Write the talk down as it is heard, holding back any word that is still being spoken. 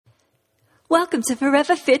Welcome to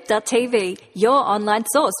ForeverFit.tv, your online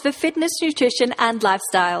source for fitness, nutrition and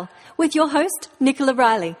lifestyle. With your host, Nicola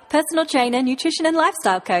Riley, personal trainer, nutrition and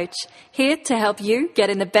lifestyle coach, here to help you get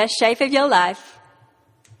in the best shape of your life.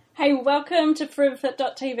 Hey, welcome to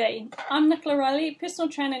ForeverFit.tv. I'm Nicola Riley, personal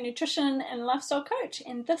trainer, nutrition and lifestyle coach,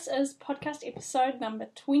 and this is podcast episode number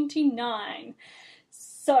 29.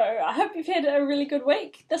 So, I hope you've had a really good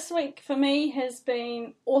week. This week for me has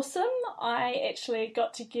been awesome. I actually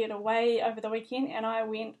got to get away over the weekend and I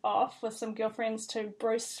went off with some girlfriends to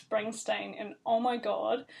Bruce Springsteen, and oh my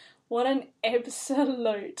god, what an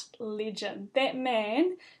absolute legend. That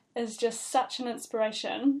man is just such an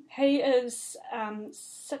inspiration. He is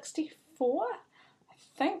 64, I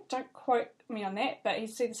think, don't quote me on that, but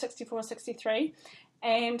he's either 64 or 63,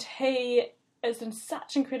 and he is in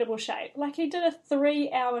such incredible shape. Like, he did a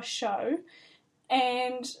 3-hour show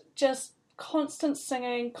and just constant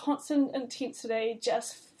singing, constant intensity,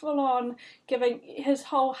 just full on giving his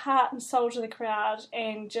whole heart and soul to the crowd,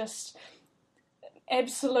 and just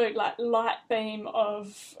absolute light beam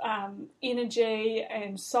of energy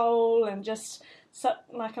and soul, and just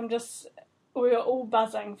we were all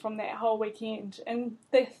buzzing from that whole weekend. And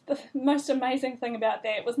the most amazing thing about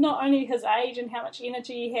that was not only his age and how much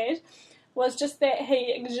energy he had, was just that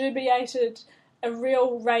he exuberate a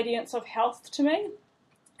real radiance of health to me.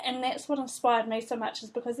 And that's what inspired me so much, is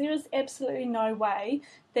because there is absolutely no way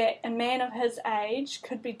that a man of his age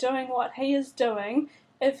could be doing what he is doing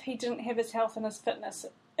if he didn't have his health and his fitness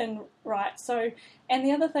in right. So, and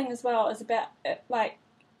the other thing as well is about,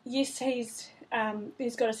 yes, he's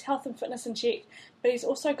got his health and fitness in check, but he's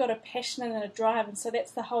also got a passion and a drive, and so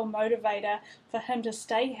that's the whole motivator for him to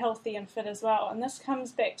stay healthy and fit as well. And this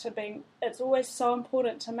comes back to it's always so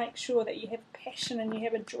important to make sure that you have passion and you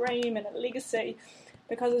have a dream and a legacy,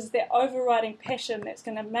 because it's that overriding passion that's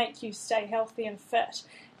going to make you stay healthy and fit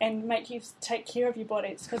and make you take care of your body.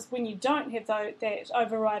 It's because when you don't have that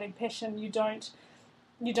overriding passion, you don't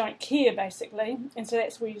care, basically, and so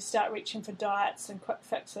that's where you start reaching for diets and quick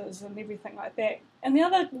fixes and everything like that. And the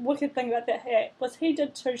other wicked thing about that was he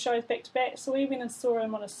did 2 shows back to back, so we went and saw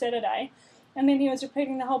him on a Saturday, and then he was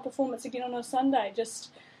repeating the whole performance again on a Sunday.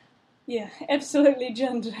 Just, yeah, absolute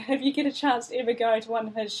legend. If you get a chance to ever go to one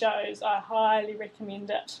of his shows, I highly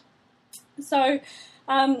recommend it. So,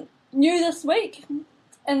 new this week,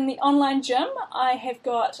 in the online gym, I have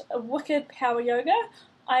got a wicked power yoga.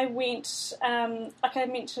 I went, like I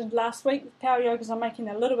mentioned last week, power yogas are making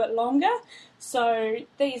a little bit longer, so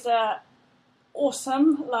these are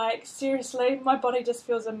awesome. Like, seriously, my body just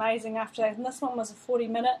feels amazing after that. And this one was a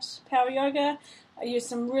 40-minute power yoga. I used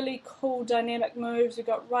some really cool dynamic moves. We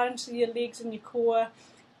got right into your legs and your core,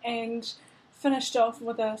 and finished off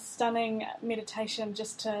with a stunning meditation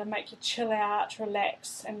just to make you chill out,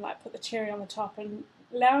 relax, and put the cherry on the top. And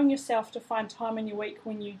allowing yourself to find time in your week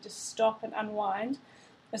when you just stop and unwind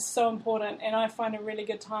is so important. And I find a really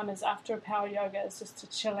good time is after a power yoga is just to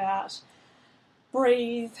chill out,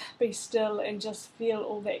 breathe, be still, and just feel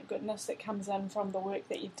all that goodness that comes in from the work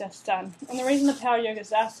that you've just done. And the reason the power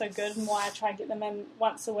yogas are so good, and why I try and get them in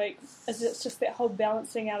once a week, is it's just that whole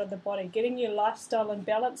balancing out of the body, getting your lifestyle in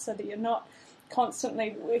balance so that you're not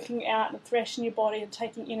constantly working out and thrashing your body and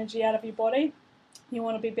taking energy out of your body. You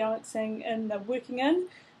want to be balancing in the working in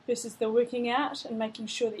versus the working out, and making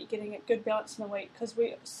sure that you're getting a good balance in the week, because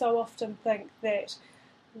we so often think that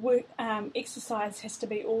exercise has to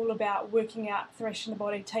be all about working out, thrashing the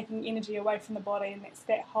body, taking energy away from the body, and that's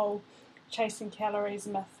that whole chasing calories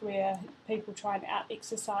myth where people try and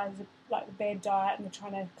out-exercise, like the bad diet, and they're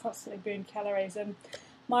trying to constantly burn calories. And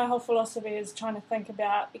my whole philosophy is trying to think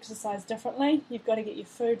about exercise differently. You've got to get your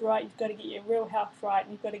food right, you've got to get your real health right,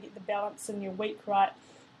 and you've got to get the balance in your week right.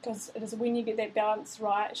 Because it is when you get that balance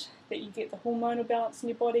right that you get the hormonal balance in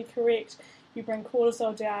your body correct, you bring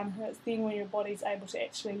cortisol down, and it's then when your body's able to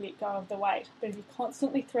actually let go of the weight. But if you're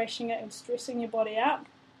constantly thrashing it and stressing your body out,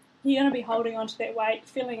 you're going to be holding on to that weight,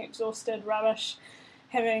 feeling exhausted, rubbish,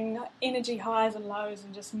 having energy highs and lows,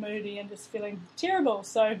 and just moody and just feeling terrible.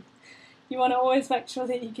 So you want to always make sure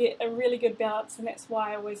that you get a really good balance, and that's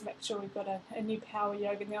why I always make sure we've got a new power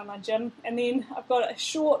yoga in the online gym. And then I've got a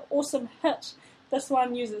short, awesome HIIT. This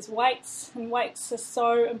one uses weights, and weights are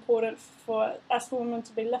so important for us women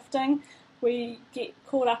to be lifting. We get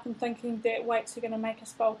caught up in thinking that weights are going to make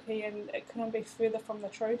us bulky, and it couldn't be further from the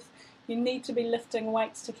truth. You need to be lifting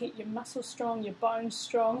weights to keep your muscles strong, your bones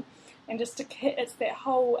strong, and just it's that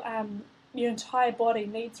whole, your entire body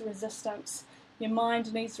needs resistance. Your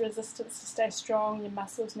mind needs resistance to stay strong, your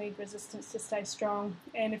muscles need resistance to stay strong,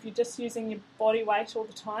 and if you're just using your body weight all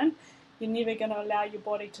the time, you're never going to allow your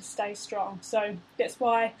body to stay strong. So that's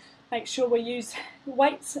why make sure we use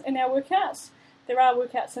weights in our workouts. There are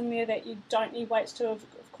workouts in there that you don't need weights to,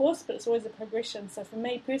 of course, but it's always a progression. So for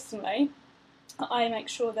me personally, I make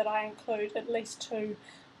sure that I include at least 2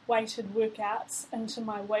 weighted workouts into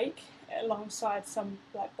my week alongside some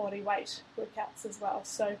like body weight workouts as well.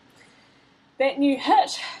 So that new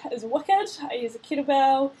HIIT is wicked. I use a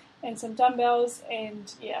kettlebell and some dumbbells,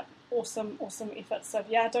 and yeah, awesome effort. So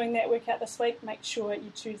if you are doing that workout this week, make sure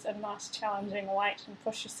you choose a nice challenging weight and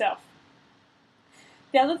push yourself.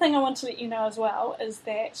 The other thing I want to let you know as well is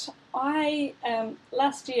that I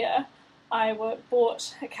last year I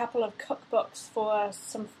bought a couple of cookbooks for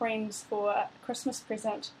some friends for a Christmas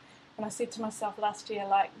present, and I said to myself last year,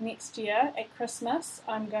 like, next year at Christmas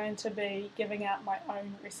I'm going to be giving out my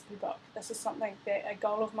own recipe book. This is something that a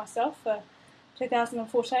goal of myself for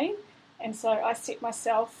 2014, and so I set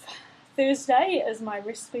myself Thursday as my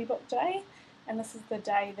recipe book day, and this is the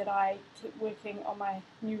day that I keep working on my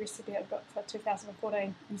new recipe book for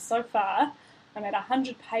 2014. And so far I'm at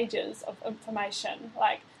 100 pages of information.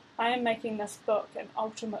 Like, I am making this book an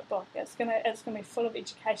ultimate book. It's gonna be full of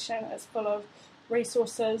education, it's full of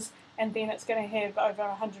resources, and then it's going to have over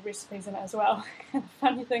 100 recipes in it as well. And the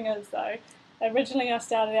funny thing is though, originally I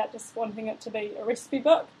started out just wanting it to be a recipe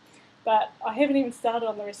book, but I haven't even started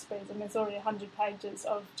on the recipes, and there's already 100 pages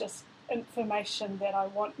of just information that I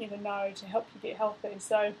want you to know to help you get healthy.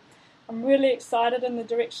 So I'm really excited in the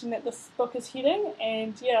direction that this book is heading,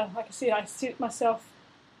 and yeah, like I said, I set myself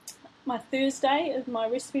my Thursday is my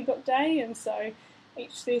recipe book day, and so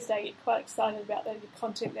each Thursday I get quite excited about the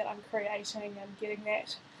content that I'm creating and getting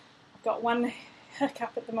that. I've got one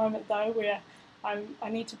hiccup at the moment though, where I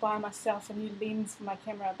need to buy myself a new lens for my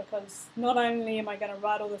camera, because not only am I going to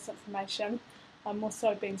write all this information, I'm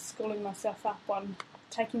also been schooling myself up on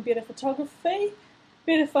taking better photography,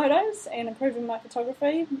 better photos, and improving my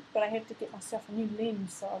photography, but I have to get myself a new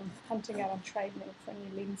lens, so I'm hunting out on TradeMe for a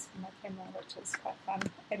new lens for my camera, which is quite fun,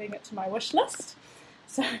 adding it to my wish list.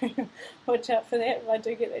 So watch out for that if I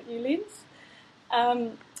do get that new lens.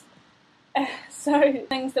 So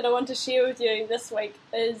things that I want to share with you this week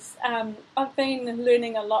is I've been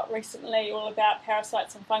learning a lot recently all about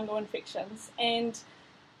parasites and fungal infections, and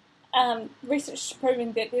research has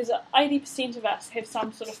proven that there's 80% of us have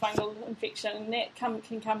some sort of fungal infection, and that can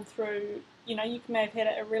come through, you may have had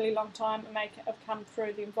it a really long time, it may have come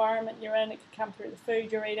through the environment you're in, it could come through the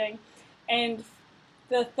food you're eating, and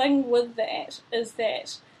the thing with that is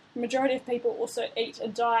that the majority of people also eat a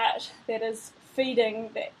diet that is feeding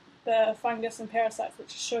the fungus and parasites,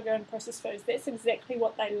 which is sugar and processed foods. That's exactly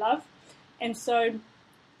what they love. And so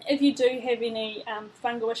if you do have any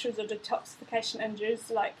fungal issues or detoxification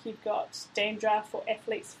injuries, like you've got dandruff or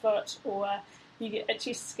athlete's foot, or you get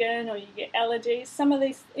itchy skin, or you get allergies, some of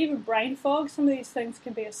these, even brain fog, some of these things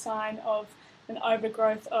can be a sign of an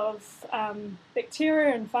overgrowth of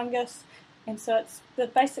bacteria and fungus. And so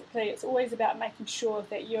it's always about making sure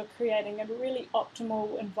that you're creating a really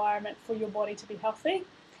optimal environment for your body to be healthy.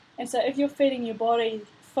 And so if you're feeding your body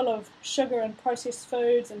full of sugar and processed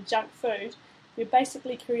foods and junk food, you're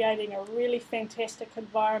basically creating a really fantastic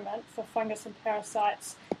environment for fungus and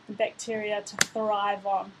parasites and bacteria to thrive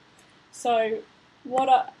on. So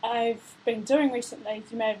what I've been doing recently,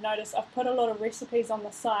 you may have noticed, I've put a lot of recipes on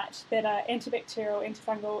the site that are antibacterial,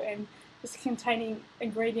 antifungal, and just containing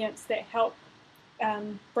ingredients that help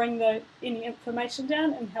bring any inflammation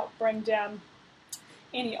down and help bring down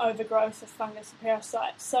any overgrowth of fungus and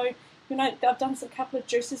parasites. So, I've done a couple of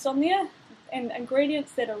juices on there, and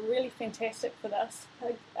ingredients that are really fantastic for this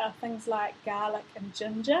are things like garlic and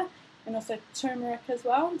ginger, and also turmeric as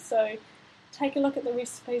well. So take a look at the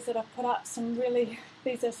recipes that I've put up.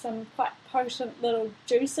 These are some quite potent little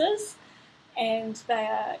juices, and they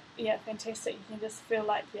are fantastic. You can just feel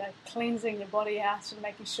like you're cleansing your body out and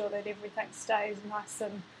making sure that everything stays nice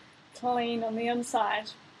and clean on the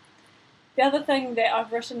inside. The other thing that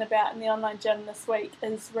I've written about in the online gym this week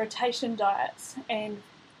is rotation diets, and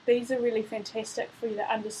these are really fantastic for you to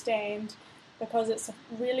understand, because it's a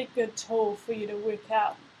really good tool for you to work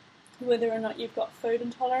out whether or not you've got food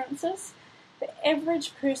intolerances. The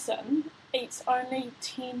average person eats only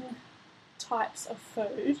 10 types of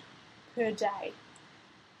food per day.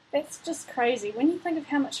 That's just crazy. When you think of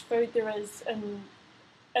how much food there is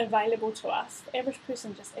available to us, the average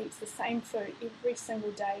person just eats the same food every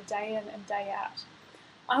single day, day in and day out.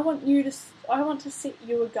 I want to set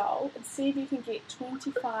you a goal and see if you can get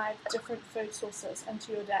 25 different food sources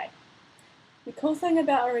into your day. The cool thing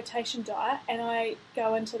about a rotation diet, and I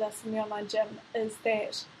go into this in the online gym, is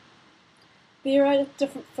that there are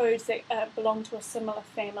different foods that belong to a similar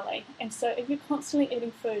family. And so if you're constantly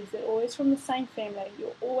eating foods that are always from the same family,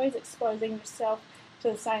 you're always exposing yourself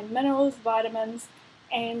to the same minerals, vitamins,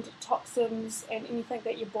 and toxins, and anything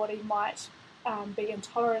that your body might be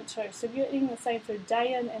intolerant to. So if you're eating the same food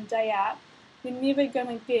day in and day out, you're never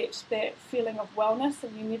going to get that feeling of wellness,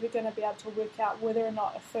 and you're never going to be able to work out whether or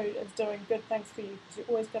not a food is doing good things for you, because you're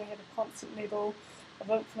always going to have a constant level of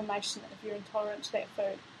inflammation if you're intolerant to that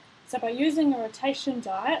food. So by using a rotation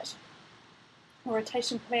diet or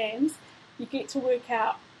rotation plans, you get to work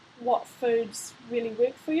out what foods really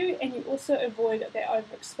work for you, and you also avoid that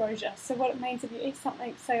overexposure. So what it means, if you eat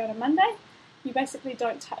something, say on a Monday, you basically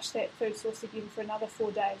don't touch that food source again for another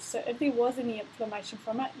 4 days. So if there was any inflammation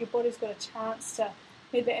from it, your body's got a chance to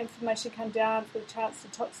let that inflammation come down, it's got a chance to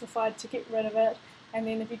detoxify, to get rid of it, and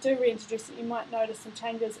then if you do reintroduce it, you might notice some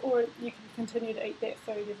changes, or you can continue to eat that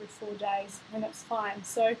food every 4 days, and it's fine.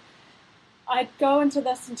 So I'd go into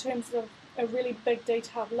this in terms of a really big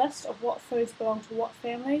detailed list of what foods belong to what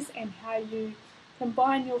families, and how you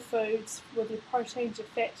combine your foods with your proteins, your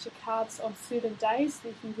fats, your carbs on certain days, so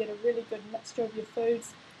you can get a really good mixture of your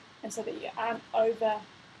foods, and so that you aren't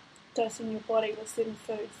overdosing your body with certain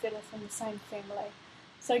foods that are from the same family.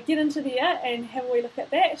 So get into there and have a wee look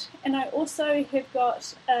at that. And I also have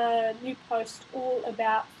got a new post all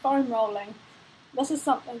about foam rolling. This is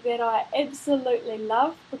something that I absolutely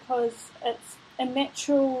love, because it's a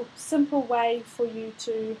natural, simple way for you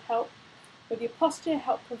to help with your posture,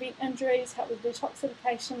 help prevent injuries, help with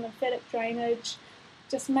detoxification, lymphatic drainage,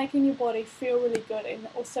 just making your body feel really good, and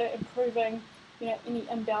also improving, any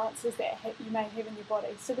imbalances that you may have in your body.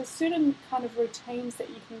 So there's certain kind of routines that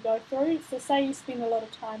you can go through. So say you spend a lot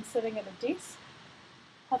of time sitting at a desk.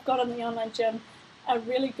 I've got in the online gym a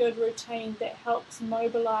really good routine that helps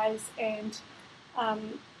mobilize and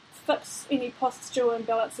fix any postural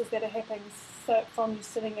imbalances that are happening from you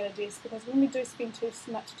sitting at a desk, because when we do spend too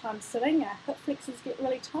much time sitting, our hip flexors get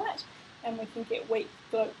really tight and we can get weak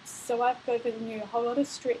glutes. So I've given you a whole lot of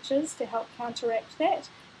stretches to help counteract that,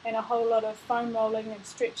 and a whole lot of foam rolling and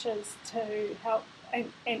stretches to help,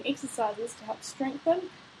 and exercises to help strengthen,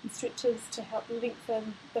 and stretches to help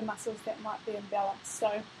lengthen the muscles that might be imbalanced.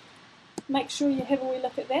 So make sure you have a wee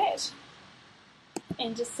look at that,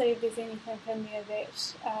 and just see if there's anything in there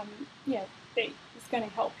that that is going to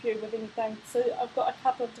help you with anything. So I've got a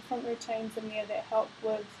couple of different routines in there that help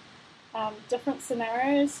with different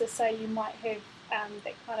scenarios. So say you might have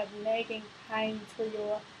that kind of nagging pain through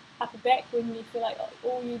your upper back when you feel like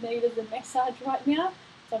all you need is a massage right now.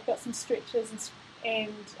 So I've got some stretches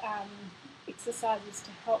and exercises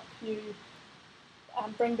to help you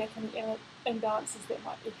bring back any imbalances that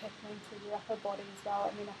might be happening through your upper body as well,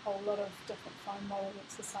 and then a whole lot of different foam rolling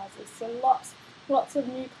exercises. So lots of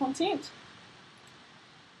new content.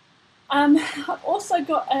 I've also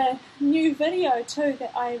got a new video too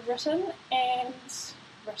that I've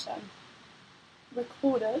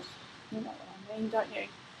recorded, you know what I mean, don't you?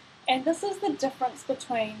 And this is the difference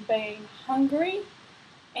between being hungry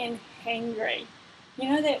and hangry. You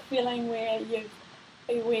know that feeling where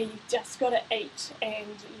you've just got to eat,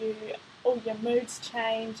 and all your moods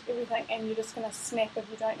change, everything, and you're just going to snap if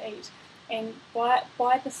you don't eat. And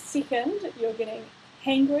by the second, you're getting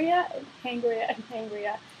hangrier and hangrier and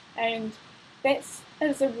hangrier. And that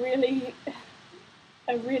is a really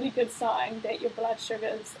good sign that your blood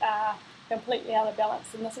sugars are completely out of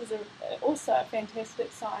balance. And this is also a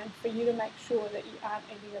fantastic sign for you to make sure that you aren't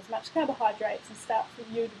eating as much carbohydrates, and start for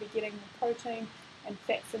you to be getting the protein and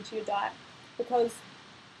fats into your diet. Because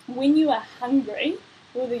when you are hungry,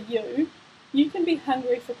 whether you can be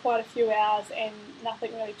hungry for quite a few hours and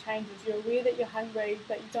nothing really changes. You're aware that you're hungry,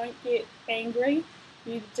 but you don't get angry.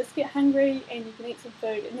 You just get hungry and you can eat some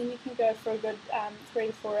food, and then you can go for a good 3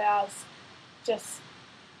 to 4 hours just,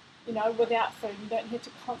 without food. You don't have to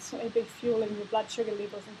constantly be fueling your blood sugar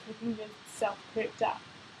levels and keeping yourself perked up.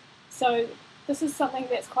 So this is something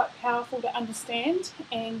that's quite powerful to understand,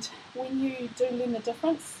 and when you do learn the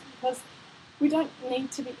difference, because we don't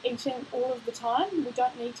need to be eating all of the time. We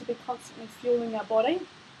don't need to be constantly fueling our body.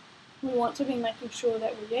 We want to be making sure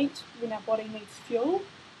that we eat when our body needs fuel,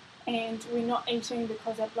 and we're not eating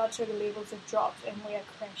because our blood sugar levels have dropped and we are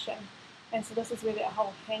crashing. And so this is where that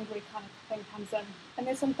whole hangry kind of thing comes in. And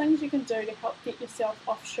there's some things you can do to help get yourself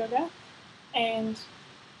off sugar. And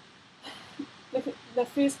the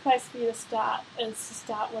first place for you to start is to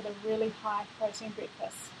start with a really high protein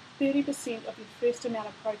breakfast. 30% of your first amount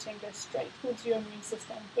of protein goes straight towards your immune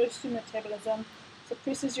system, boosts your metabolism,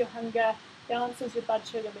 suppresses your hunger, balances your blood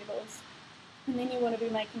sugar levels. And then you want to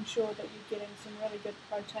be making sure that you're getting some really good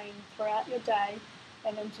protein throughout your day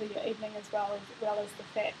and into your evening as well as the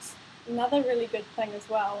fats. Another really good thing as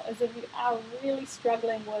well is if you are really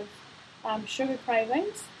struggling with sugar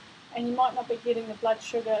cravings, and you might not be getting the blood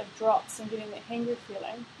sugar drops and getting that hangry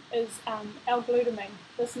feeling, is L-glutamine.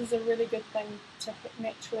 This is a really good thing to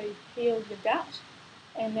naturally heal your gut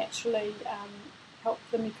and naturally help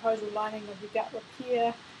the mucosal lining of your gut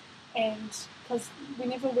repair. And because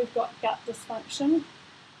whenever we've got gut dysfunction,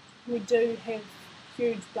 we do have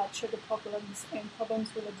huge blood sugar problems and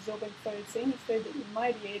problems with absorbing food. So any food that you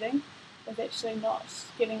may be eating is actually not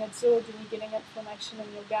getting absorbed, and you're getting inflammation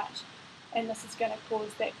in your gut. And this is going to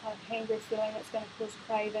cause that kind of hangry feeling, it's going to cause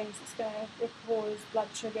cravings, it's going to cause blood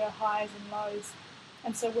sugar highs and lows.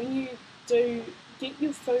 And so when you do get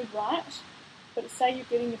your food right, but say you're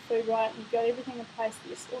getting your food right and you've got everything in place, but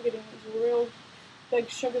you're still getting these real big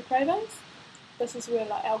sugar cravings, this is where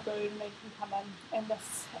like L-glutamine can come in. And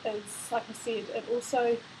this is, like I said, it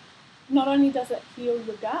also, not only does it heal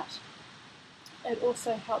your gut, it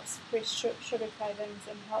also helps suppress sugar cravings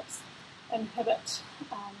and helps inhibit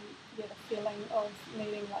the feeling of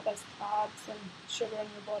needing like those carbs and sugar in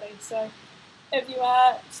your body. So if you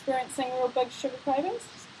are experiencing real big sugar cravings,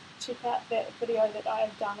 check out that video that I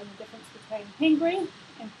have done on the difference between hangry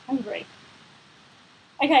and hungry.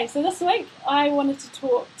 Okay, so this week I wanted to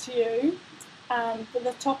talk to you for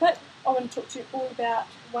the topic. I want to talk to you all about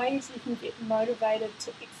ways you can get motivated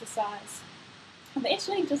to exercise. I've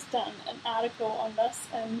actually just done an article on this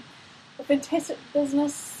in a fantastic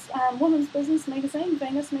business, women's business magazine,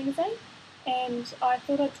 Venus magazine, and I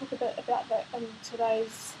thought I'd talk a bit about that in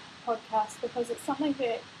today's podcast because it's something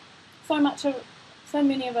that so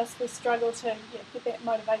many of us will struggle to get that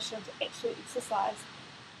motivation to actually exercise.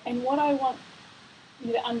 And what I want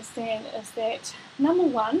you to understand is that, number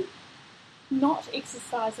one, not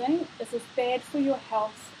exercising is as bad for your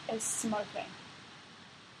health as smoking.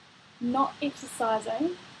 Not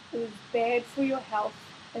exercising is as bad for your health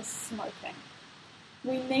as smoking.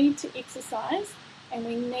 We need to exercise, and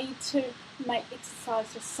we need to make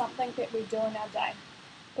exercise just something that we do in our day.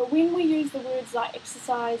 But when we use the words like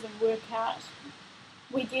exercise and workout,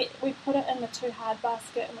 we put it in the too hard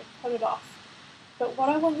basket and we put it off. But what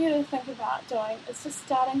I want you to think about doing is just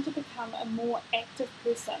starting to become a more active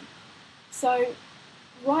person. So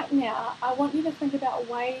right now, I want you to think about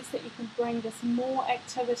ways that you can bring just more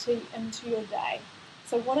activity into your day.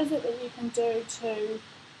 So what is it that you can do to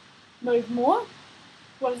move more?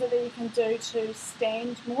 What is it that you can do to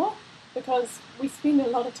stand more? Because we spend a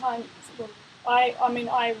lot of time,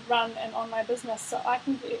 I run an online business, so I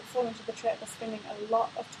can fall into the trap of spending a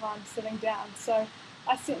lot of time sitting down. So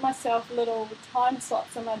I set myself little time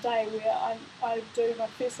slots in my day where I do my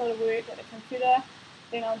first lot of work at a computer,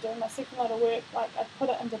 then I'll do my second lot of work, like I put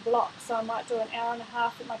it into blocks. So I might do an hour and a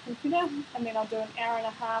half at my computer, and then I'll do an hour and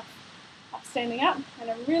a half standing up. And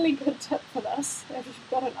a really good tip for this, if you've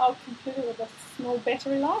got an old computer with a small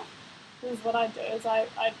battery life, is what I do is I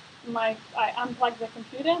unplug the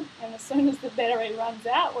computer, and as soon as the battery runs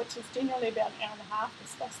out, which is generally about an hour and a half,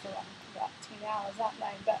 it's supposed to run for about 10 hours, aren't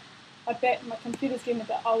they? But I bet my computer's getting a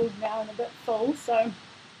bit old now and a bit full, so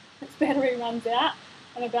its battery runs out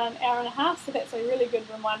in about an hour and a half, so that's a really good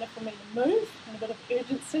reminder for me to move, and a bit of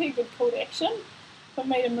urgency, a good call to action for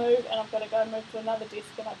me to move, and I've got to go move to another desk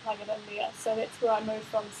and I plug it in there. So that's where I move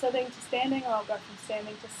from sitting to standing, or I'll go from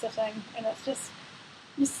standing to sitting, and it's just,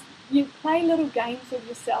 you play little games with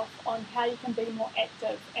yourself on how you can be more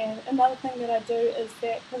active. And another thing that I do is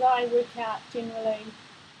that, because I work out generally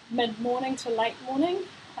mid-morning to late morning,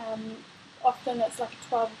 often it's like a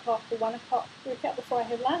 12 o'clock or 1 o'clock workout before I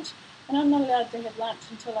have lunch, and I'm not allowed to have lunch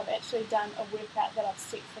until I've actually done a workout that I've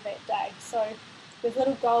set for that day. So there's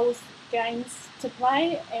little goals, games to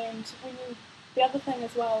play, and the other thing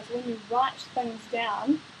as well is when you write things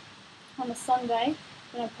down on a Sunday,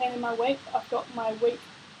 when I'm planning my week, I've got my week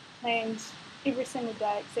planned every single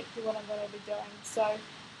day exactly what I'm going to be doing. So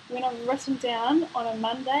when I've written down on a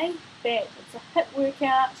Monday that it's a HIIT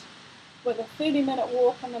workout with a 30-minute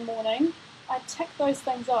walk in the morning, I tick those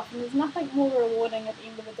things off, and there's nothing more rewarding at the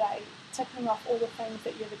end of the day, ticking off all the things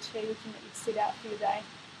that you've achieved and that you've set out for your day.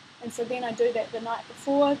 And so then I do that the night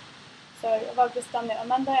before. So if I've just done that on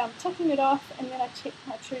Monday, I'm ticking it off, and then I check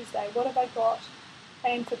my Tuesday. What have I got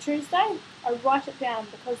planned for Tuesday? I write it down,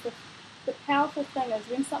 because the powerful thing is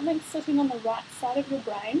when something's sitting on the right side of your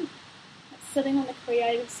brain, it's sitting on the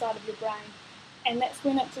creative side of your brain. And that's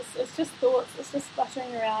when it's just thoughts, it's just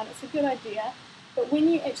sputtering around, it's a good idea. But when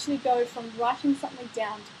you actually go from writing something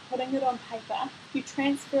down to putting it on paper, you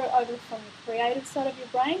transfer it over from the creative side of your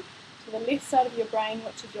brain to the left side of your brain,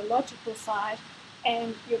 which is your logical side,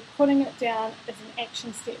 and you're putting it down as an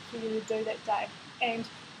action step for you to do that day. And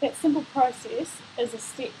that simple process is a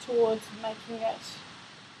step towards making it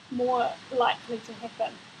more likely to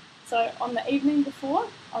happen. So on the evening before,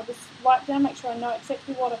 I'll just write down, make sure I know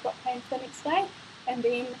exactly what I've got planned for the next day, and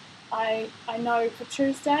then I know for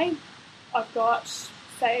Tuesday I've got,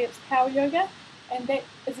 say it's power yoga, and that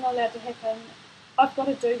is not allowed to happen. I've got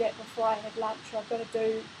to do that before I have lunch, or I've got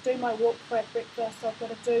to do my walk for breakfast, I've got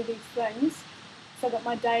to do these things so that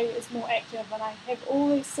my day is more active, and I have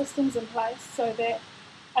all these systems in place so that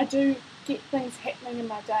I do get things happening in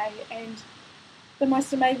my day. And the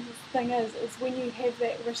most amazing thing is when you have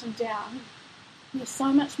that written down, you're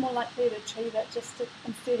so much more likely to achieve it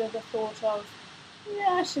instead of the thought of, yeah,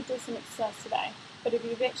 I should do some exercise today. But if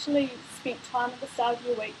you've actually spent time at the start of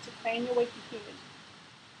your week to plan your week ahead,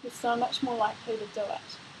 you're so much more likely to do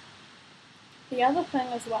it. The other thing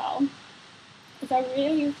as well is I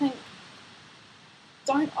really think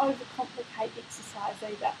don't overcomplicate exercise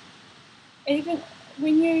either. Even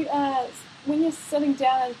when you're sitting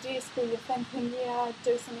down at a desk or you're thinking, yeah, I'd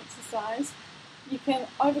do some exercise, you can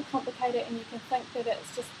overcomplicate it and you can think that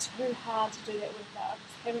it's just too hard to do that workout. I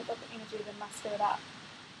just haven't got the energy to muster it up.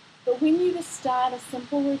 But when you just start a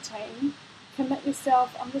simple routine, commit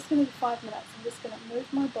yourself, I'm just going to do 5 minutes, I'm just going to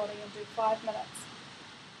move my body and do 5 minutes.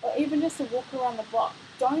 Or even just a walk around the block,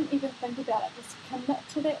 don't even think about it, just commit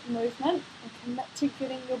to that movement and commit to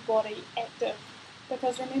getting your body active.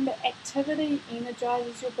 Because remember, activity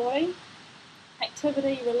energizes your body,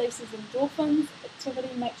 activity releases endorphins,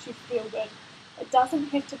 activity makes you feel good. It doesn't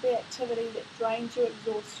have to be activity that drains you,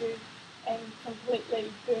 exhausts you, and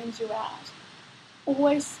completely burns you out.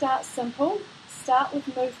 Always start simple, start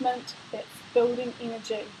with movement that's building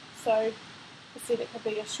energy. So, I said it could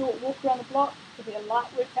be a short walk around the block, it could be a light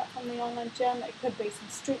workout from the online gym, it could be some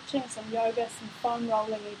stretching, some yoga, some foam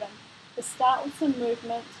rolling even. Just start with some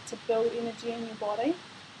movement to build energy in your body,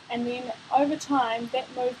 and then over time that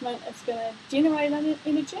movement is going to generate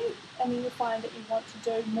energy, and then you'll find that you want to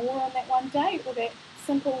do more on that one day, or that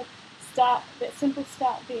simple start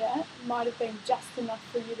there might have been just enough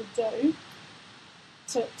for you to do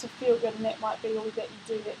to feel good, and that might be all that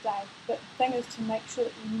you do that day. But the thing is to make sure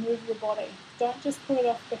that you move your body. Don't just put it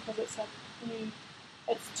off because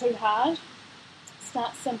it's too hard.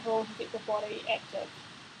 Start simple, get your body active.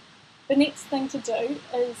 The next thing to do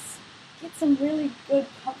is get some really good,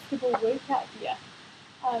 comfortable workout gear.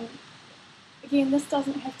 Again, this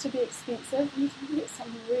doesn't have to be expensive. You can get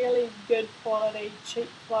some really good quality, cheap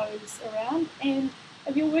clothes around. And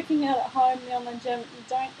if you're working out at home in the online gym, you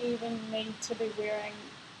don't even need to be wearing,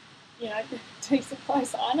 decent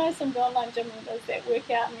clothes. I know some online gym members that work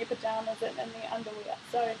out in their pajamas and in their underwear.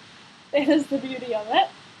 So that is the beauty of it.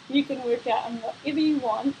 You can work out in whatever you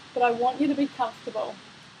want, but I want you to be comfortable.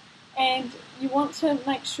 And you want to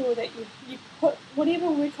make sure that you put whatever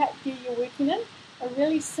workout gear you're working in. A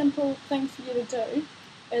really simple thing for you to do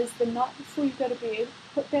is the night before you go to bed,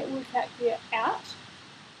 put that workout gear out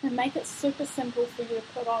and make it super simple for you to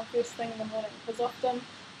put on first thing in the morning. Because often,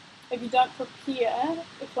 if you don't prepare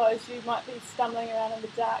the clothes, you might be stumbling around in the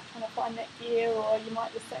dark trying to find that gear, or you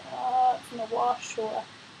might just think, oh, it's in the wash, or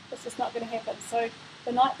it's just not going to happen. So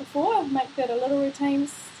the night before, make that a little routine,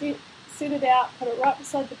 set it out, put it right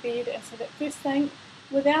beside the bed, and so that first thing,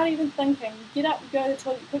 without even thinking, you get up, you go to the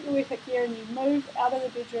toilet, you put your workout gear, and you move out of the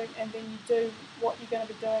bedroom, and then you do what you're going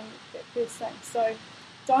to be doing that first thing. So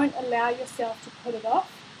don't allow yourself to put it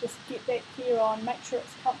off. Just get that gear on, make sure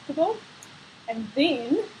it's comfortable, and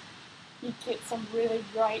then you get some really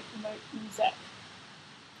great music.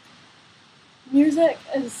 Music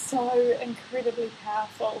is so incredibly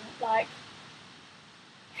powerful. Like,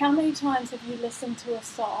 how many times have you listened to a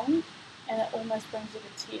song and it almost brings you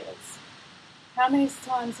to tears? How many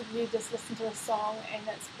times have you just listened to a song and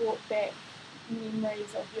it's brought back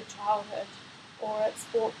memories of your childhood, or it's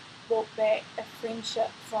brought back a friendship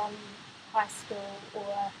from high school,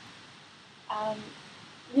 or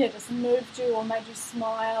just moved you or made you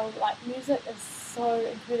smile? Like, music is so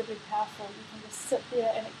incredibly powerful. You can just sit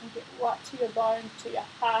there and it can get right to your bones, to your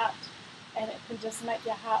heart, and it can just make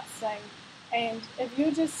your heart sing. And if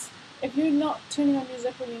you're not turning on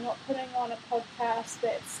music, or you're not putting on a podcast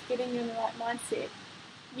that's getting you in the right mindset,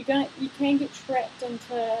 you can get trapped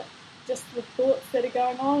into just the thoughts that are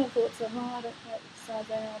going on, and thoughts of, I don't feel like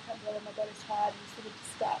exercising, I can't believe my body's tired, and you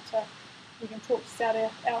sort of you can talk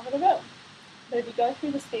yourself out of it. But if you go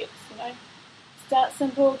through the steps, start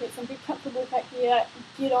simple, get some good comfortable workout gear,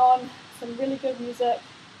 get on some really good music,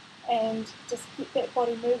 and just get that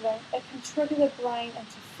body moving, it can trigger the brain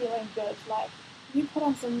into feeling good. Like, you put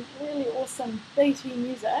on some really awesome beaty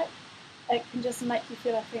music, it can just make you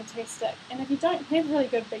feel fantastic. And if you don't have really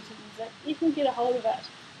good beaty music, you can get a hold of it.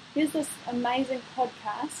 There's this amazing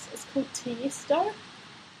podcast, it's called Tiesto,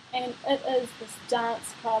 and it is this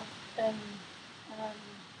dance club in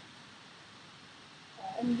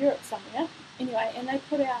in Europe somewhere, anyway, and they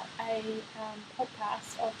put out a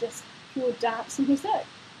podcast of just pure dance music,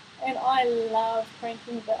 and I love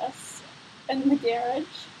cranking this in the garage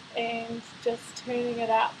and just turning it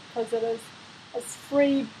up because it's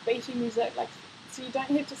free beaty music, like, so you don't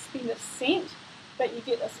have to spend a cent, but you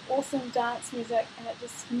get this awesome dance music, and it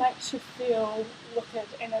just makes you feel wicked,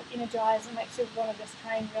 and it energises and makes you want to just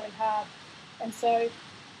train really hard. And so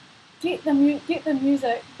get the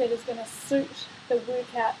music that is going to suit the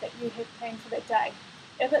workout that you have planned for that day.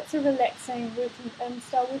 If it's a relaxing working in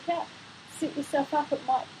style workout, set yourself up. It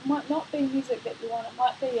might not be music that you want. It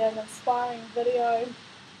might be an inspiring video. It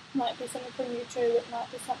might be something from YouTube. It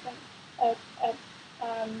might be something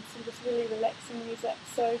some just really relaxing music.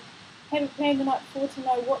 So have a plan the night before to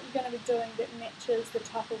know what you're going to be doing that matches the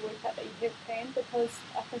type of workout that you have planned, because,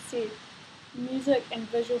 like I said, music and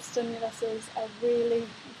visual stimuluses are really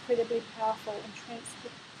incredibly powerful in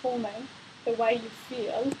transforming the way you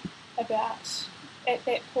feel about at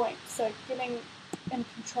that point. So getting in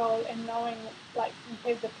control and knowing like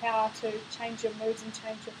you have the power to change your moods and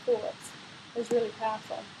change your thoughts is really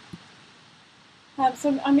powerful.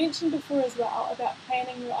 So I mentioned before as well about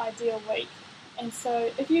planning your ideal week. And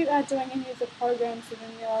so if you are doing any of the programs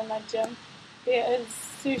within your online gym, there is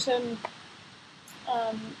certain,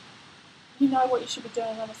 you know what you should be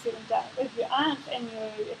doing on a certain day. If you aren't, and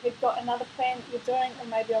if you've got another plan that you're doing, or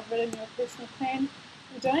maybe I've written your personal plan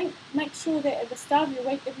you're doing, make sure that at the start of your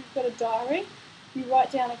week, if you've got a diary, you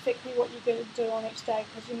write down exactly what you're going to do on each day,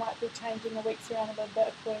 because you might be changing the weeks around a little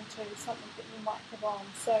bit according to something that you might have on.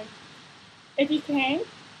 So if you can,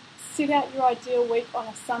 set out your ideal week on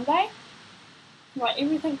a Sunday. Write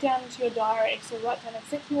everything down into your diary. So write down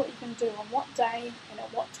exactly what you can do on what day and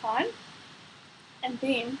at what time. And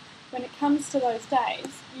then when it comes to those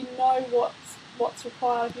days, you know what's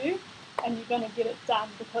required of you, and you're going to get it done,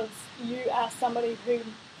 because you are somebody who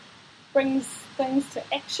brings things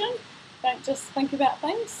to action. Don't just think about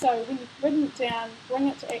things. So when you've written it down, bring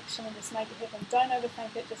it to action and just make it happen. Don't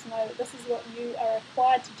overthink it. Just know that this is what you are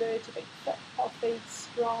required to do to be fit, healthy,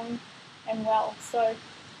 strong, and well. So,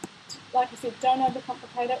 like I said, don't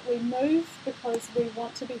overcomplicate it. We move because we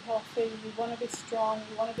want to be healthy, we want to be strong,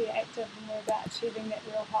 we want to be active, and we're about achieving that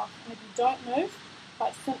real health. And if you don't move,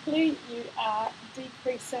 quite simply, you are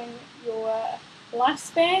decreasing your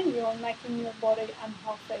lifespan, you're making your body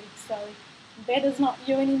unhealthy. So that is not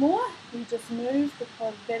you anymore. You just move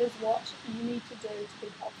because that is what you need to do to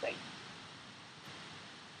be healthy.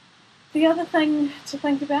 The other thing to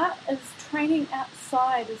think about is training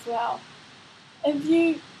outside as well.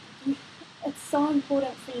 It's so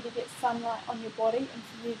important for you to get sunlight on your body and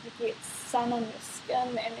for you to get sun on your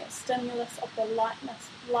skin and that stimulus of the light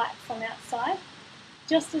from outside.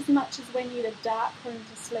 Just as much as we need a dark room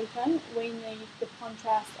to sleep in, we need the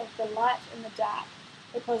contrast of the light and the dark,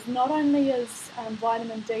 because not only is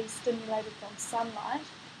vitamin D stimulated from sunlight,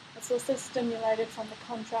 it's also stimulated from the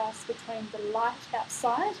contrast between the light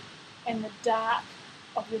outside and the dark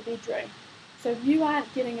of your bedroom. So if you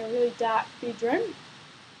aren't getting a really dark bedroom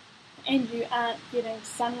and you aren't getting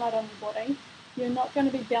sunlight on your body, you're not going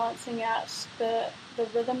to be balancing out the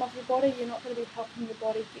rhythm of your body. You're not going to be helping your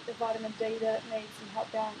body get the vitamin D that it needs and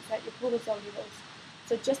help balance out your cortisol levels.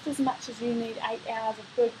 So just as much as you need 8 hours of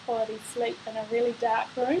good quality sleep in a really dark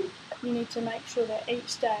room, you need to make sure that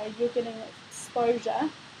each day you're getting exposure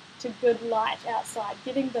to good light outside,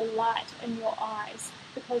 getting the light in your eyes,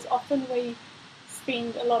 because often we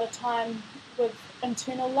spend a lot of time with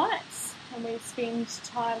internal lights and we spend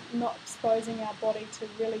time not exposing our body to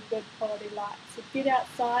really good quality light. So get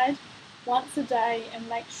outside once a day and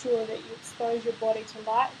make sure that you expose your body to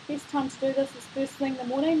light. Best time to do this is first thing in the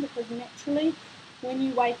morning, because naturally when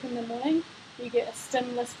you wake in the morning you get a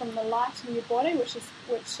stimulus from the light in your body, which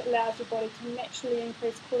allows your body to naturally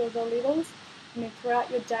increase cortisol levels, and then throughout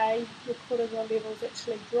your day your cortisol levels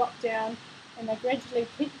actually drop down, and they gradually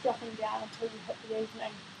keep dropping down until you hit the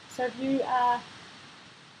evening. So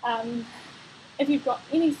if you've got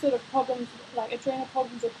any sort of problems like adrenal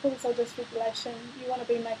problems or cortisol dysregulation, you want to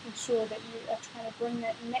be making sure that you are trying to bring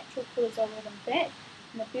that natural cortisol rhythm back.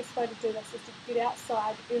 And the best way to do this is to get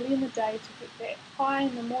outside early in the day to get that high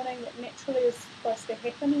in the morning that naturally is supposed to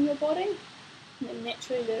happen in your body, and then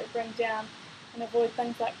naturally let it bring down, and avoid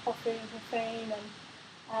things like coffee and caffeine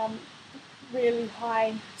and really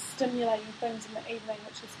high stimulating things in the evening,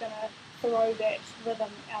 which is going to throw that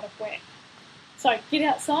rhythm out of whack. So get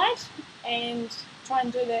outside and try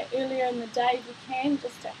and do that earlier in the day if you can,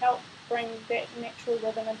 just to help bring that natural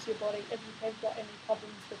rhythm into your body if you have got any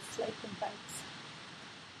problems with sleep and things.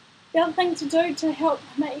 The other thing to do to help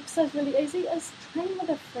make exercise really easy is train with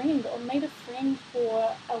a friend, or meet a friend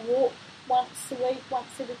for a walk once a week, once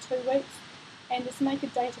every 2 weeks, and just make a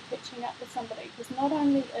date of catching up with somebody, because not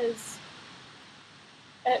only is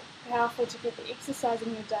it powerful to get the exercise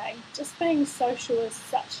in your day, just being social is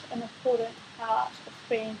such an important part of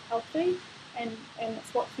being healthy, and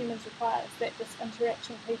it's what humans require, is that just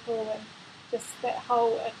interaction with people, and just that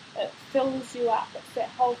whole, it fills you up. It's that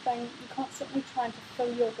whole thing, you're constantly trying to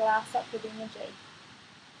fill your glass up with energy,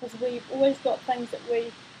 because we've always got things that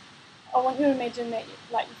I want you to imagine that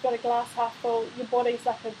like you've got a glass half full, your body's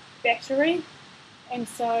like a battery, and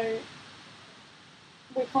so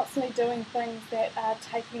we're constantly doing things that are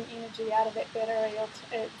taking energy out of that battery or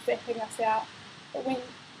zapping us out. But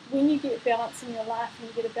when you get balance in your life, and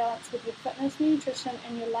you get a balance with your fitness, nutrition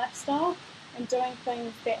and your lifestyle, and doing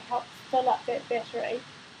things that help fill up that battery,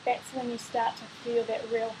 that's when you start to feel that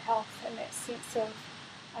real health and that sense of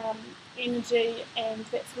energy, and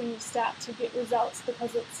that's when you start to get results,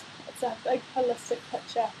 because it's a big holistic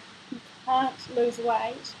picture. You can't lose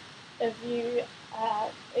weight if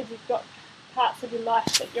you've got parts of your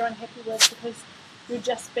life that you're unhappy with, because you'll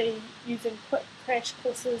just be using quick crash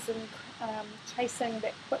courses and chasing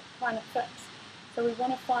that quick kind of fix. So we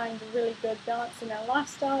want to find a really good balance in our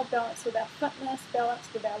lifestyle, balance with our fitness, balance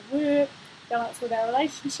with our work, balance with our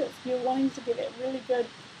relationships. You're wanting to get a really good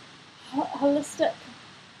holistic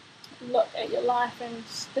look at your life, and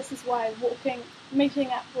this is why meeting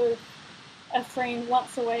up with a friend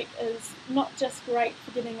once a week is not just great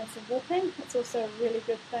for getting into walking, it's also a really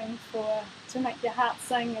good thing to make your heart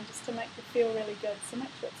sing and just to make you feel really good. So make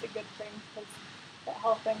sure it's a good friend, because that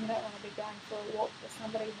whole thing, you don't want to be going for a walk with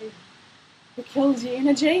somebody who kills your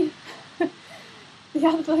energy. The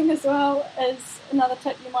other thing as well is, another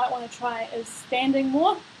tip you might want to try is standing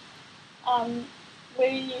more. Like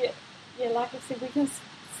I said,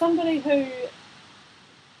 somebody who,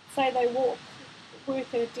 say they work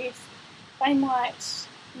at a desk, they might,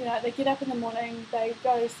 they get up in the morning, they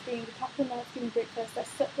go spend a couple of minutes getting breakfast, they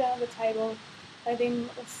sit down at the table, they then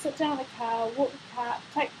sit down in the car, walk the car,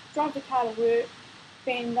 drive the car to work,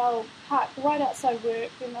 then they'll park right outside work,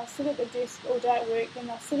 then they'll sit at the desk all day at work, then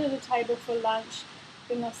they'll sit at the table for lunch,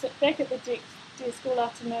 then they'll sit back at the desk all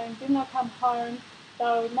afternoon, then they'll come home,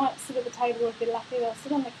 they might sit at the table if they're lucky, they'll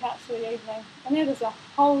sit on the couch for the evening, and that is a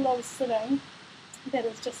whole lot of sitting that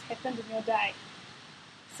has just happened in your day.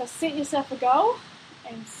 So set yourself a goal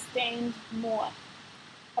and stand more.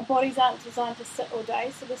 Our bodies aren't designed to sit all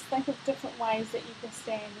day, so just think of different ways that you can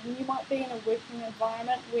stand. And you might be in a working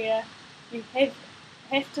environment where you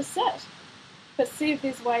have to sit, but see if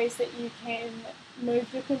there's ways that you can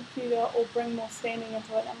move your computer or bring more standing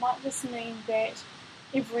into it. It might just mean that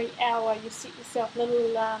every hour you set yourself little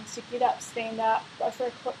alarms to get up, stand up, go for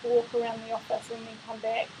a quick walk around the office and then come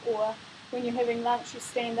back, or when you're having lunch you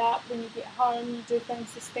stand up, when you get home you do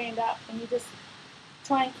things to stand up, and you just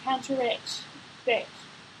try and counteract that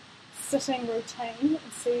sitting routine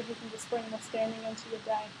and see if you can just bring more standing into your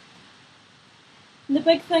day. And the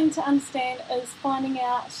big thing to understand is finding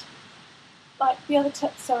out, like the other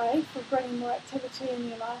tip, for bringing more activity in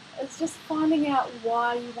your life, is just finding out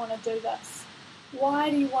why you want to do this. Why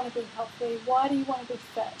do you want to be healthy? Why do you want to be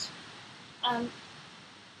fit?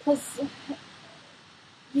 Because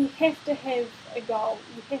you have to have a goal.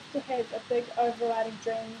 You have to have a big overriding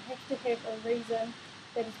dream. You have to have a reason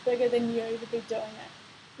that is bigger than you to be doing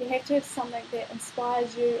it. You have to have something that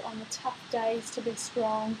inspires you on the tough days to be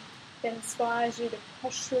strong, that inspires you to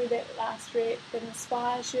push through that last rep, that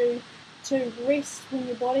inspires you to rest when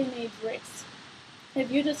your body needs rest. If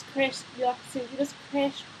you just crash, like I said, if you just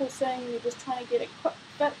crash coursing, you're just trying to get a quick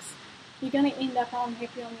fix, you're going to end up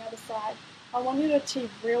unhappy on the other side. I want you to achieve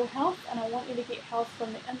real health, and I want you to get health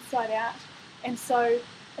from the inside out. And so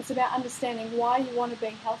it's about understanding why you want to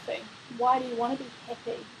be healthy. Why do you want to be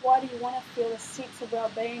happy? Why do you want to feel a sense of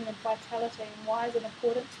well-being and vitality? And why is it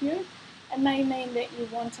important to you? It may mean that you're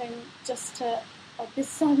wanting just to, there's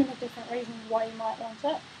so many different reasons why you might want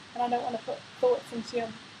it, and I don't want to put thoughts into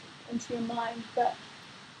your mind, but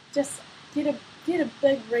just get a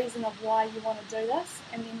big reason of why you want to do this,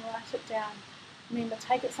 and then write it down. Remember,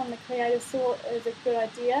 take it from the creative thought is a good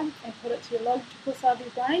idea and put it to your logical side of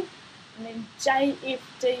your brain, and then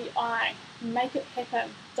JFDI, make it happen.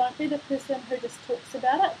 Don't be the person who just talks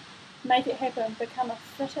about it. Make it happen. Become a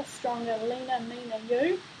fitter, stronger, leaner, meaner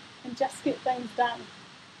you, and just get things done.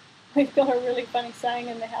 We've got a really funny saying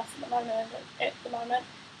in the house at the moment,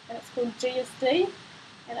 and it's called GSD,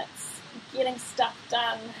 and it's getting stuff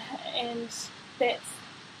done. And that's,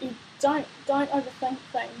 you don't overthink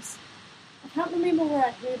things. I can't remember where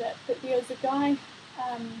I heard it, but there was a guy,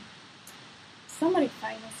 somebody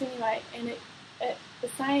famous anyway, and the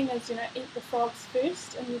saying is, eat the frogs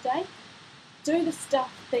first in your day. do the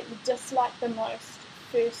stuff that you dislike the most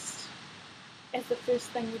first, as the first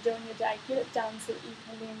thing you do in your day. Get it done so that you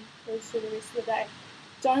can then cruise through the rest of the day.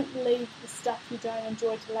 Don't leave the stuff you don't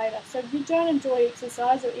enjoy to later. So if you don't enjoy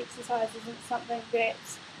exercise, or exercise isn't something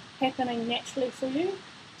that's happening naturally for you,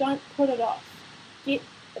 don't put it off. Get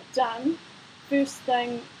it done first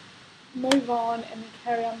thing, move on, and then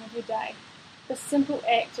carry on with your day. The simple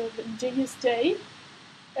act of GSD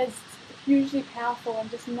is hugely powerful, and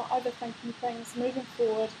just not overthinking things, moving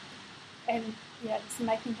forward, and just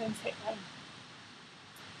making things happen.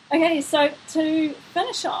 Okay, so to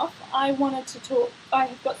finish off, I wanted to talk. I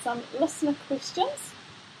have got some listener questions.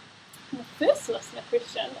 The first listener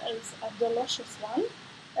question is a delicious one.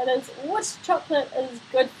 It is, which chocolate is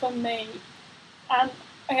good for me?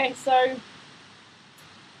 Okay, so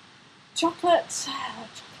chocolate's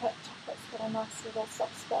got a nice little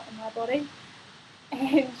soft spot in my body,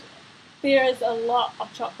 and there is a lot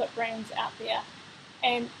of chocolate brands out there.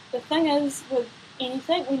 And the thing is, with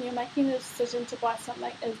anything, when you're making the decision to buy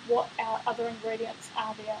something, is what other ingredients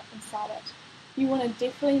are there inside it. You want to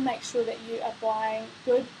definitely make sure that you are buying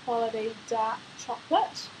good quality dark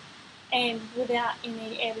chocolate and without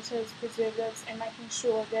any additives, preservatives, and making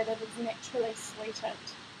sure that it is naturally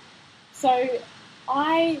sweetened. So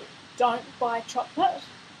I don't buy chocolate.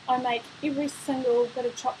 I make every single bit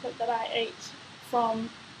of chocolate that I eat from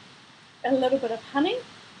a little bit of honey,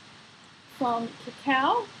 from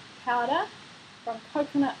cacao powder, from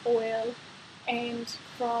coconut oil, and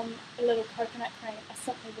from a little coconut cream. I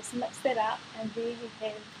simply just mix that up, and there you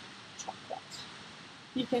have chocolate.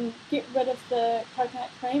 You can get rid of the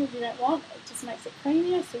coconut cream if you don't want. It just makes it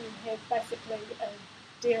creamier, so you have basically a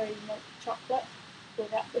dairy milk chocolate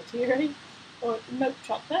without the dairy, or milk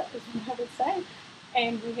chocolate, as you would say.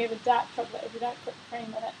 And you have a dark chocolate if you don't put cream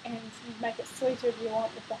in it, and you make it sweeter if you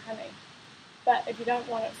want with the honey. But if you don't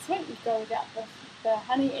want it sweet, you go without the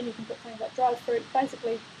honey, and you can put things like dried fruit.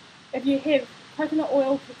 Basically, if you have coconut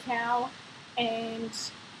oil, cacao, and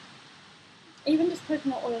even just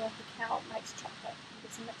coconut oil and cacao, it makes chocolate. You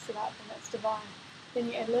just mix it up, and it's divine. Then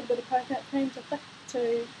you add a little bit of coconut cream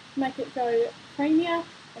to make it go creamier,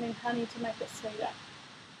 and then honey to make it sweeter.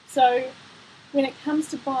 So when it comes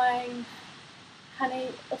to buying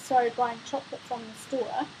chocolate from the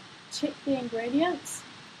store, check the ingredients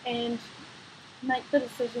and make the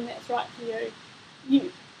decision that's right for you.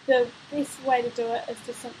 The best way to do it is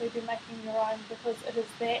to simply be making your own, because it is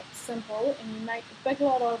that simple, and you make a big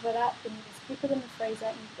lot of it up, and you just keep it in the freezer,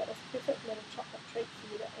 and you've got this perfect little chocolate treat for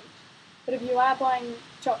you to eat. But if you are buying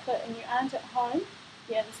chocolate and you aren't at home,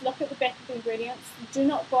 just look at the back of the ingredients. Do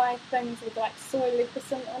not buy things with like soy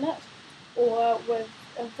lecithin in it, or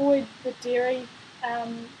avoid the dairy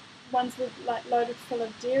ones with like loaded full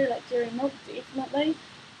of dairy, like dairy milk, definitely.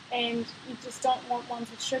 And you just don't want ones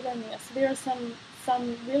with sugar in there. So there are some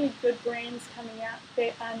really good brands coming out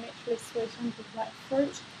that are naturally sweetened with like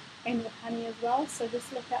fruit and with honey as well. So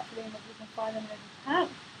just look out for them if you can find them. If you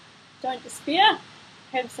can't, don't despair.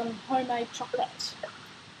 Have some homemade chocolate.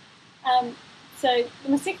 So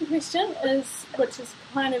my second question is, which is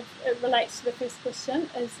it relates to the first question,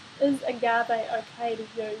 is agave okay to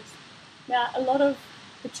use? Now, a lot of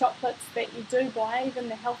the chocolates that you do buy, even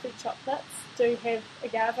the healthy chocolates, do have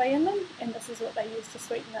agave in them, and this is what they use to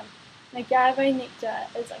sweeten them. And agave nectar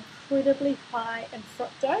is incredibly high in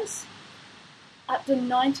fructose. Up to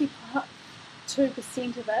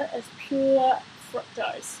 92% of it is pure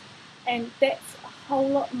fructose, and that's a whole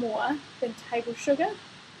lot more than table sugar.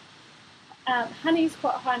 Honey is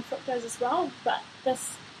quite high in fructose as well, but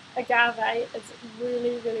this agave is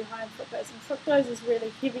really, really high in fructose, and fructose is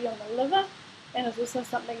really heavy on the liver, and is also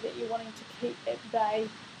something that you're wanting to keep at bay,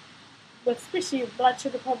 with especially with blood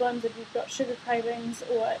sugar problems. If you've got sugar cravings,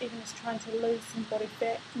 or even just trying to lose some body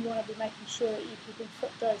fat, you want to be making sure that you're keeping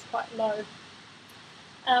fructose quite low.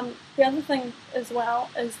 The other thing as well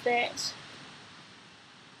is that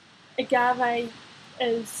agave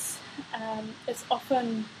is it's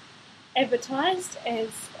often advertised as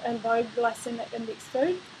a low glycemic index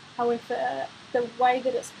food. However, the way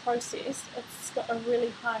that it's processed, it's got a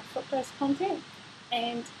really high fructose content,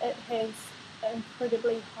 and it has an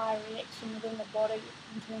incredibly high reaction within the body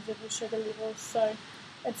in terms of your sugar levels. So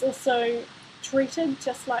it's also treated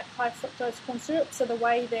just like high fructose corn syrup. So the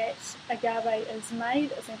way that agave is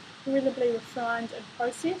made is incredibly refined and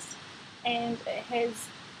processed, and it has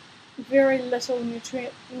very little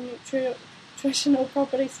nutritional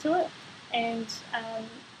properties to it, and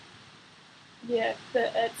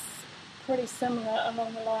it's pretty similar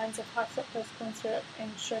along the lines of high fructose corn syrup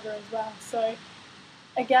and sugar as well. So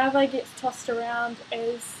agave gets tossed around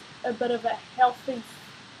as a bit of a healthy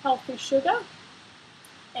sugar,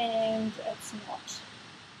 and it's not.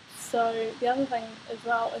 So the other thing as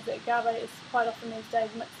well is that agave is quite often these days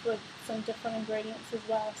mixed with some different ingredients as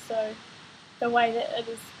well. So the way that it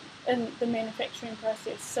is in the manufacturing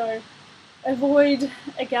process. So avoid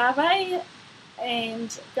agave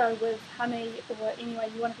and go with honey, or anyway,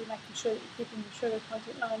 you want to be making sure that you're keeping your sugar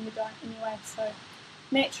content low in your diet anyway. So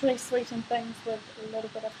naturally sweeten things with a little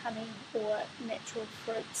bit of honey or natural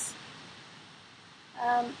fruits.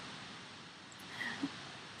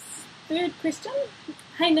 Third question.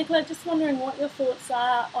 Hey Nicola, just wondering what your thoughts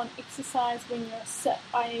are on exercise when you're sick.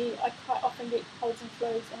 I quite often get colds and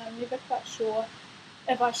flus and I'm never quite sure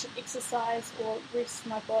if I should exercise or rest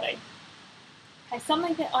my body. Okay,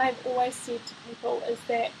 something that I've always said to people is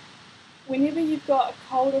that whenever you've got a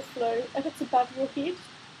cold or flu, if it's above your head,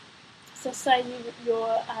 so say you've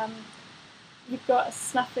got a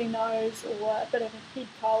snuffly nose or a bit of a head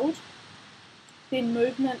cold, then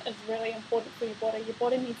movement is really important for your body. Your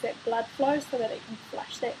body needs that blood flow so that it can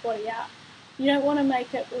flush that body out. You don't want to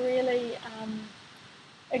make it really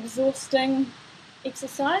exhausting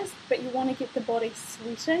exercise, but you want to get the body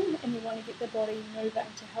sweating and you want to get the body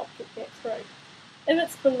moving to help get that through. If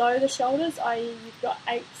it's below the shoulders, i.e. you've got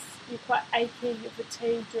aches, you're quite achy, you're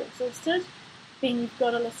fatigued, you're exhausted, then you've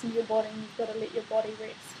got to listen to your body and you've got to let your body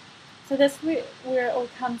rest. So that's where it all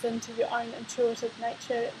comes into your own intuitive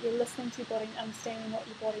nature. You're listening to your body and understanding what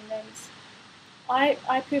your body needs. I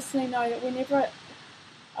personally know that whenever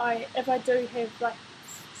if I do have like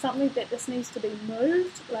something that just needs to be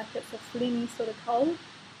moved, like it's a phlegmy sort of cold,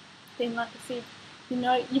 then like I said, you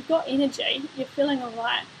know, you've got energy, you're feeling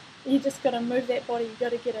alright, you just got to move that body, you've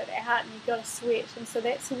got to get it out and you've got to sweat, and so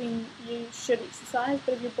that's when you should exercise.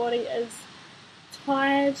 But if your body is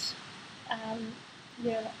tired,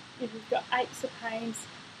 if you've got aches or pains,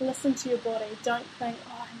 listen to your body. Don't think,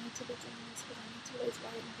 I need to be doing this because I need to lose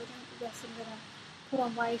weight, and if I don't do this I'm going to put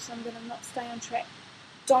on weight, I'm going to not stay on track.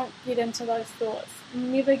 Don't get into those thoughts.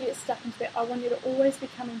 Never get stuck into that. I want you to always be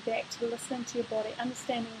coming back to listening to your body,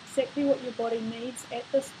 understanding exactly what your body needs at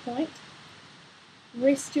this point.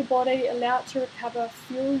 Rest your body, allow it to recover,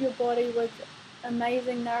 fuel your body with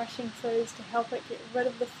amazing nourishing foods to help it get rid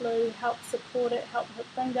of the flu, help support it, help it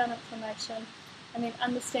bring down inflammation, and then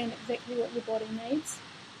understand exactly what your body needs,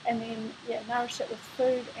 and then nourish it with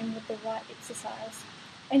food and with the right exercise.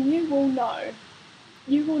 And you will know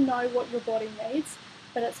what your body needs,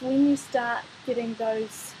 but it's when you start getting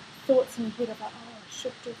those thoughts in your head about, I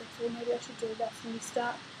should do this, or maybe I should do this, and you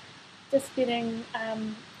start just getting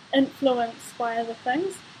influenced by other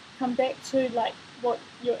things, come back to like what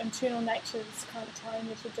your internal nature is kind of telling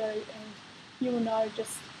you to do, and you will know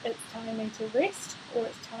just it's telling me to rest or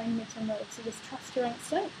it's telling me to move. So just trust your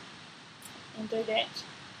instinct and do that.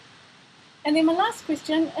 And then my last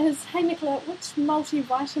question is, hey Nicola, which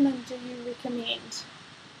multivitamin do you recommend?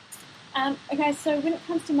 Okay, so when it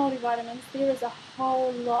comes to multivitamins, there is a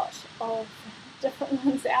whole lot of different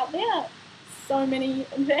ones out there. So many,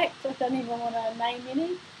 in fact, I don't even want to name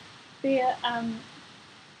any. There, and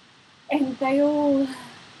they all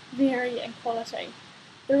vary in quality.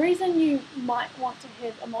 The reason you might want to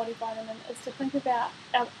have a multivitamin is to think about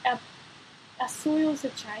our soils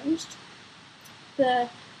have changed. The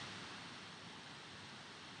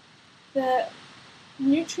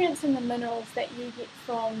nutrients and the minerals that you get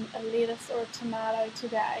from a lettuce or a tomato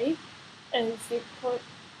today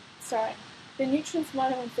the nutrients and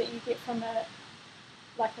vitamins that you get from a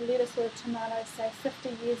lettuce or a tomato, say 50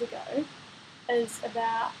 years ago, is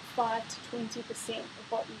about 5 to 20% of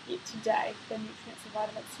what you get today, the nutrients and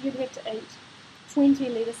vitamins. So you'd have to eat 20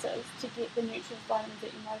 lettuces to get the nutrients and vitamins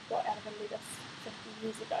that you might have got out of a lettuce 50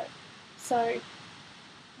 years ago. So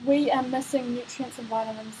we are missing nutrients and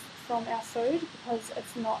vitamins from our food because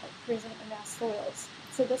it's not present in our soils.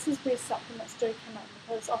 So this is where supplements do come in,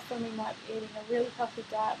 because often we might be eating a really healthy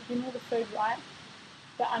diet, we're getting all the food right,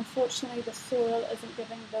 but unfortunately the soil isn't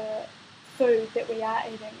giving the food that we are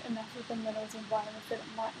eating enough of the minerals and vitamins that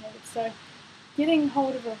it might need. So getting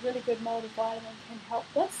hold of a really good multivitamin can help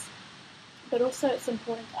this, but also it's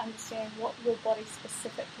important to understand what your body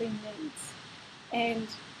specifically needs. And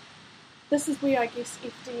this is where I guess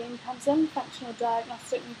FDN comes in, functional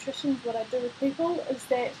diagnostic nutrition. What I do with people is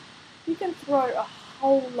that you can throw a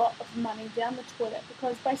whole lot of money down the toilet,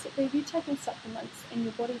 because basically if you're taking supplements and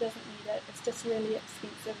your body doesn't need it, it's just really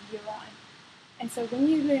expensive urine. And so when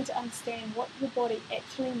you learn to understand what your body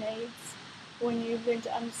actually needs, when you learn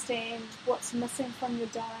to understand what's missing from your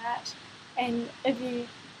diet, and if you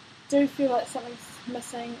do feel like something's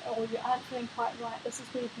missing or you aren't feeling quite right, this is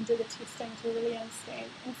where you can do the testing to really understand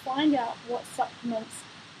and find out what supplements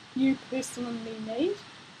you personally need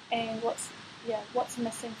and what's what's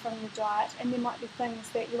missing from your diet, and there might be things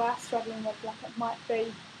that you are struggling with, like it might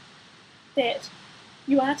be that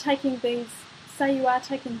you are taking these, say you are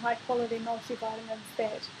taking high quality multivitamins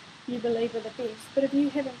that you believe are the best, but if you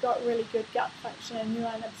haven't got really good gut function and you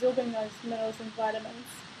aren't absorbing those minerals and vitamins,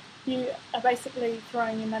 you are basically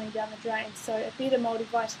throwing your money down the drain. So a better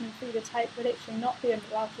multivitamin for you to take would actually not be a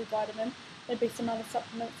multivitamin. There'd be some other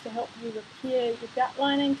supplements to help you repair your gut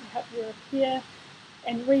lining, to help you repair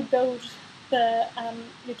and rebuild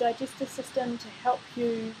your digestive system, to help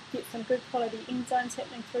you get some good quality enzymes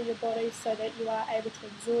happening through your body so that you are able to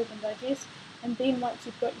absorb and digest. And then once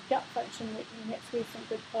you've got your gut function working, that's where some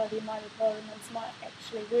good quality multivitamins might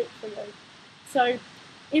actually work for you. So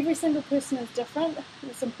every single person is different.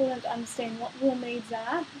 It's important to understand what your needs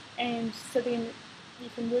are, and so then you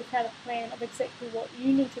can work out a plan of exactly what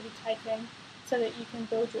you need to be taking so that you can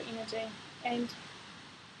build your energy. And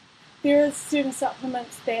there are certain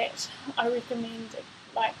supplements that I recommend,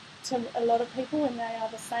 like, to a lot of people, and they are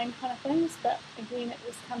the same kind of things, but again it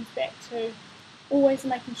just comes back to always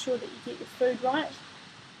making sure that you get your food right,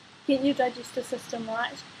 get your digestive system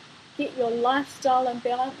right, get your lifestyle in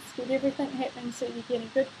balance, get everything happening so you're getting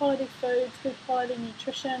good quality foods, good quality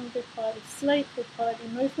nutrition, good quality sleep, good quality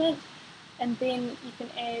movement, and then you can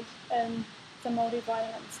add in the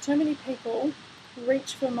multivitamins. Too many people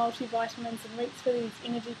reach for multivitamins and reach for these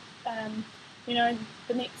energy,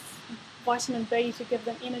 the next vitamin B to give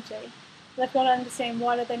them energy. They've got to understand,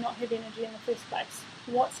 why do they not have energy in the first place?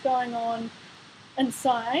 What's going on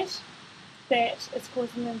inside that is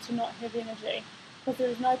causing them to not have energy? Because there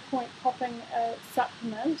is no point popping a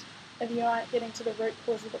supplement if you aren't getting to the root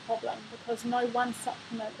cause of the problem, because no one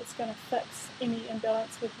supplement is going to fix any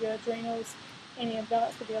imbalance with your adrenals, any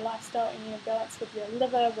imbalance with your lifestyle, any imbalance with your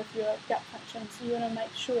liver, with your gut function. So you want to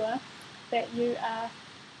make sure that you are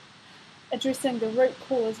addressing the root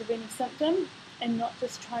cause of any symptom and not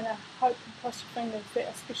just trying to hope and cross your fingers that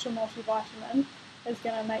a special multivitamin is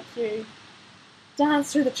going to make you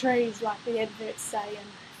dance through the trees like the adverts say and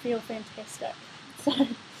feel fantastic. So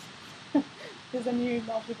there's a new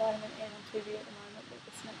multivitamin ad on TV at the moment that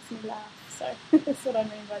just makes me laugh. So that's what I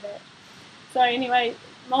mean by that. So anyway,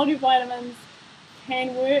 multivitamins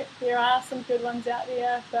can work. There are some good ones out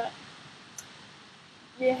there, but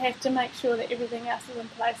you have to make sure that everything else is in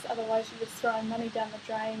place, otherwise you're just throwing money down the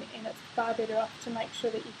drain, and it's far better off to make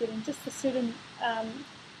sure that you're getting just the certain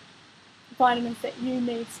vitamins that you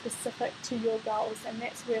need specific to your goals, and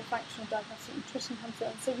that's where functional diagnostic nutrition comes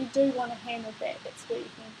in. So if you do want to handle that, that's where you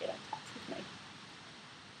can get in touch with me.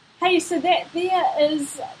 Hey, so that there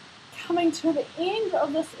is coming to the end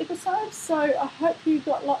of this episode, so I hope you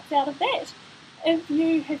got lots out of that. If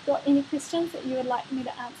you have got any questions that you would like me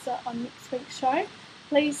to answer on next week's show,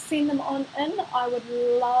 please send them on in. I would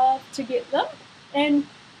love to get them. And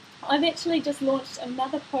I've actually just launched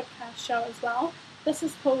another podcast show as well. This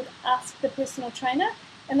is called Ask the Personal Trainer,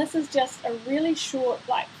 and this is just a really short,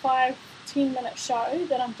 like 5-10 minute show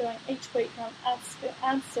that I'm doing each week. I'm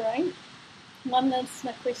answering one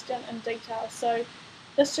listener question in detail. So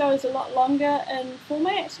this show is a lot longer in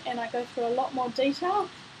format, and I go through a lot more detail.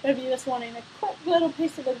 But if you're just wanting a quick little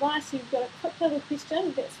piece of advice, you've got a quick little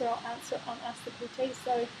question, that's where I'll answer it on Ask the PT.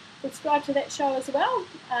 So subscribe to that show as well.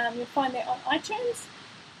 You'll find that on iTunes.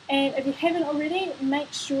 And if you haven't already,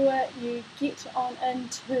 make sure you get on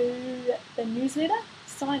into the newsletter.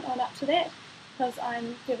 Sign on up to that, because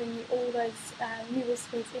I'm giving you all those new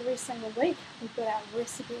recipes every single week. We've got our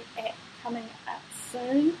recipe app coming up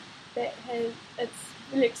soon. It's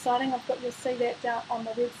really exciting. You'll see that down on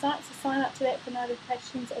the website, so sign up to that for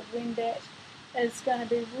notifications of when that is going to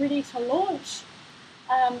be ready to launch.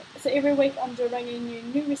 So every week I'm bringing you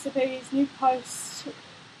new recipes, new posts,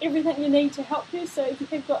 everything you need to help you. So if you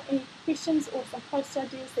have got any questions or some post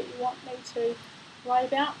ideas that you want me to write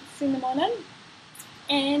about, send them on in.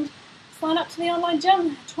 And sign up to the online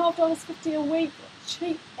gym, $12.50 a week,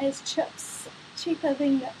 cheap as chips, cheaper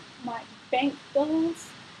than my bank bills.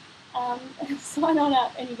 Sign on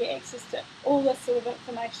up and you get access to all this sort of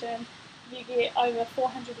information. You get over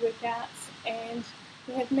 400 workouts, and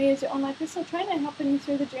you have me as your online personal trainer helping you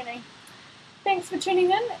through the journey. Thanks for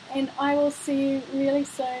tuning in, and I will see you really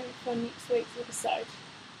soon for next week's episode.